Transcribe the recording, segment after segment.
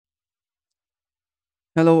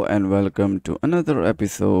Hello and welcome to another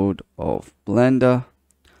episode of Blender.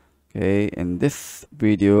 Okay, in this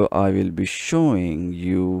video I will be showing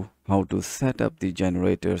you how to set up the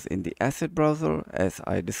generators in the asset browser as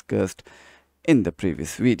I discussed in the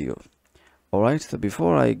previous video. Alright, so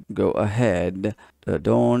before I go ahead,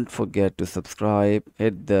 don't forget to subscribe,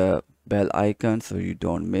 hit the bell icon so you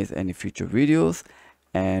don't miss any future videos,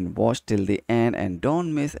 and watch till the end and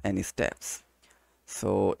don't miss any steps.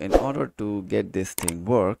 So in order to get this thing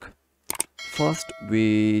work, first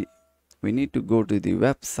we need to go to the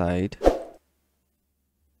website.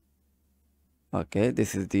 Okay,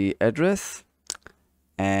 this is the address,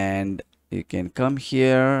 and you can come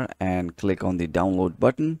here and click on the download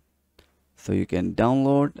button, so you can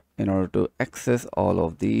download in order to access all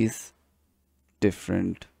of these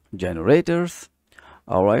different generators.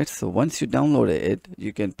 All right, so once you download it,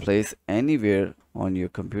 you can place anywhere on your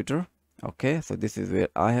computer. Okay, so this is where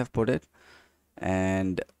I have put it,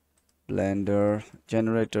 and Blender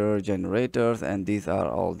generators, and these are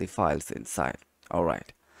all the files inside. All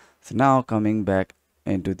right, so now coming back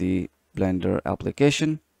into the Blender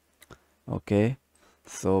application. Okay,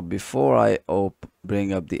 so before I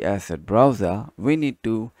bring up the asset browser, we need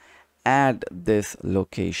to add this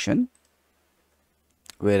location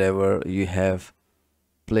wherever you have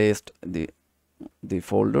placed the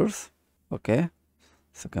folders. Okay,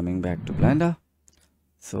 so coming back to Blender,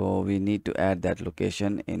 so we need to add that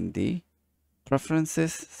location in the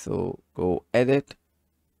preferences. So go edit,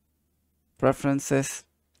 preferences,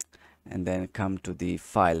 and then come to the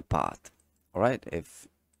file path. All right, if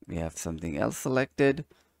we have something else selected,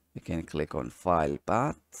 we can click on file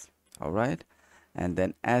paths. All right, and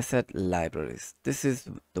then asset libraries. This is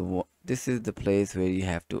the place where you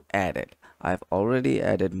have to add it. I've already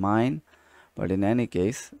added mine, but in any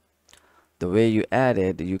case, the way you add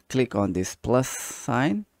it, you click on this plus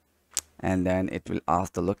sign, and then it will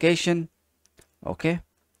ask the location. Okay,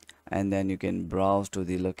 and then you can browse to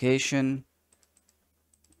the location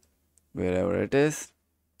wherever it is.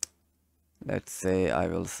 Let's say I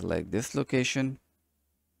will select this location,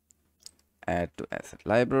 add to asset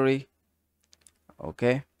library.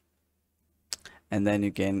 Okay, and then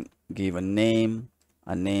you can give a name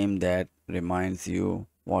that reminds you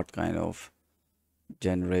what kind of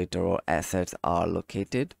generator or assets are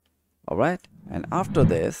located. All right, and after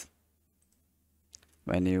this,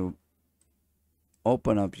 when you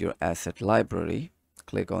open up your asset library,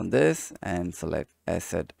 click on this and select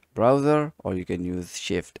asset browser, or you can use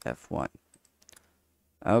Shift F1.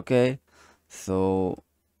 Okay, so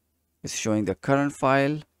it's showing the current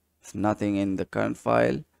file. There's nothing in the current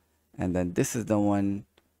file, and then this is the one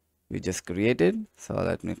we just created. So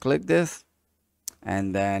let me click this,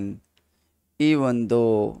 and then even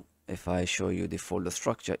though if I show you the folder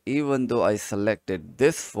structure, even though I selected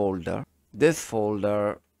this folder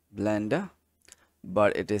Blender,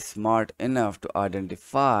 but it is smart enough to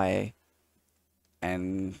identify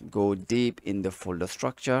and go deep in the folder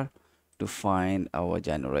structure to find our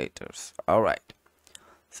generators. All right,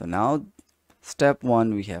 so now step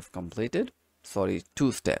one we have completed. Sorry,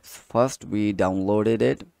 two steps. First we downloaded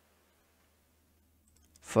it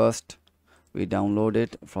from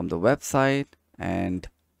the website and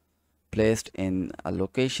placed in a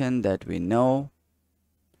location that we know.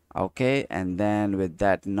 Okay, and then with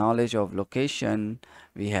that knowledge of location,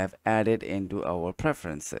 we have added into our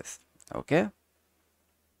preferences. Okay,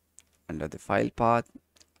 under the file path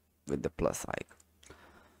with the plus icon.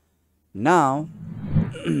 Now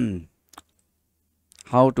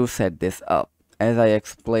how to set this up? As I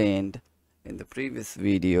explained in the previous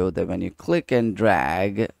video, that when you click and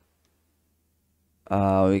drag,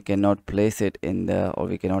 we cannot place it in the, or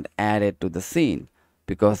we cannot add it to the scene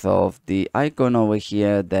because of the icon over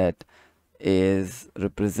here that is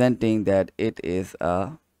representing that it is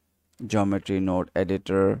a geometry node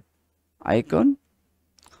editor icon.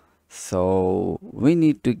 So we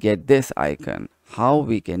need to get this icon. How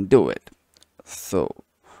we can do it? So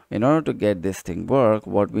in order to get this thing work,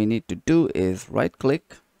 what we need to do is right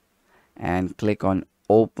click and click on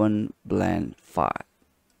open blend file.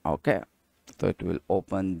 Okay, so it will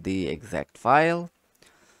open the exact file.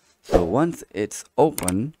 So once it's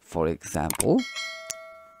open, for example,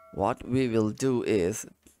 what we will do is,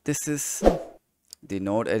 this is the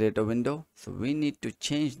node editor window, so we need to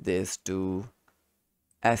change this to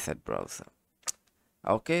asset browser.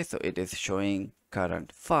 Okay, so it is showing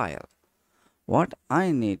current file. What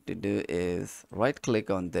I need to do is right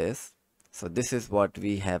click on this. So this is what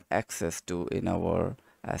we have access to in our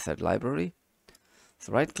asset library.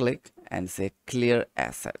 So right click and say clear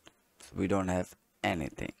asset. So we don't have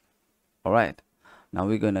anything. All right, now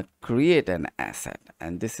we're going to create an asset,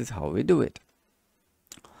 and this is how we do it.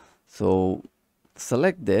 So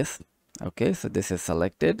select this. Okay, so this is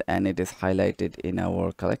selected and it is highlighted in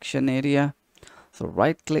our collection area. So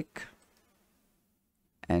right click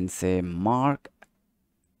and say mark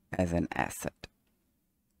as an asset.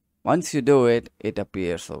 Once you do it, it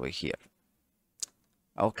appears over here.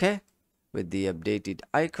 Okay, with the updated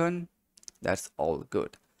icon, that's all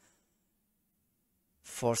good.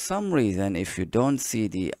 For some reason, if you don't see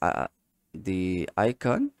the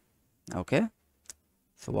icon, okay,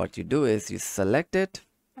 so what you do is you select it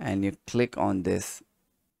and you click on this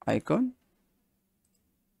icon.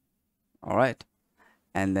 All right,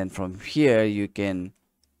 and then from here you can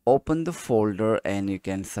open the folder and you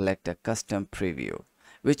can select a custom preview,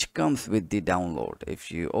 which comes with the download.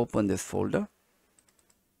 If you open this folder,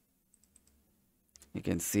 you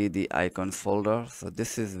can see the icons folder. So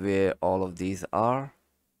this is where all of these are.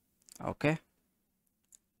 Okay,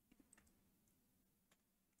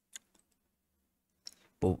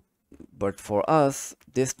 but for us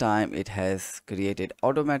this time it has created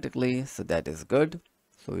automatically, so that is good.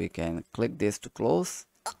 So we can click this to close.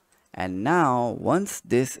 And now once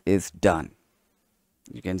this is done,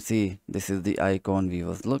 you can see this is the icon we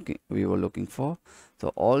were looking for.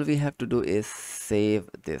 So all we have to do is save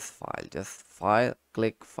this file. Just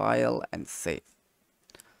click file and save,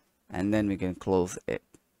 and then we can close it.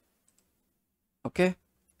 Okay,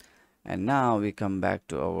 and now we come back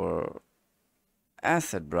to our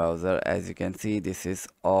asset browser. As you can see, this is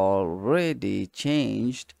already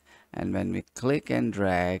changed, and when we click and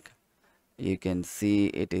drag, you can see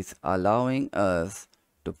it is allowing us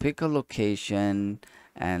to pick a location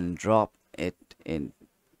and drop it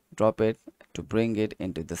to bring it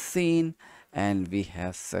into the scene, and we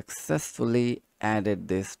have successfully added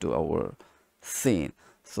this to our scene.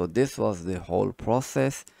 So this was the whole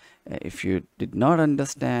process. If you did not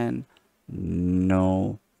understand,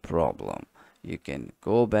 no problem, you can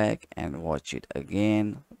go back and watch it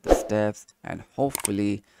again, the steps, and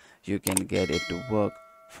hopefully you can get it to work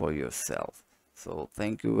for yourself. So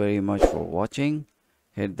thank you very much for watching.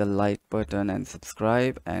 Hit the like button and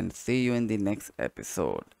subscribe, and see you in the next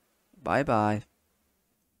episode. Bye bye.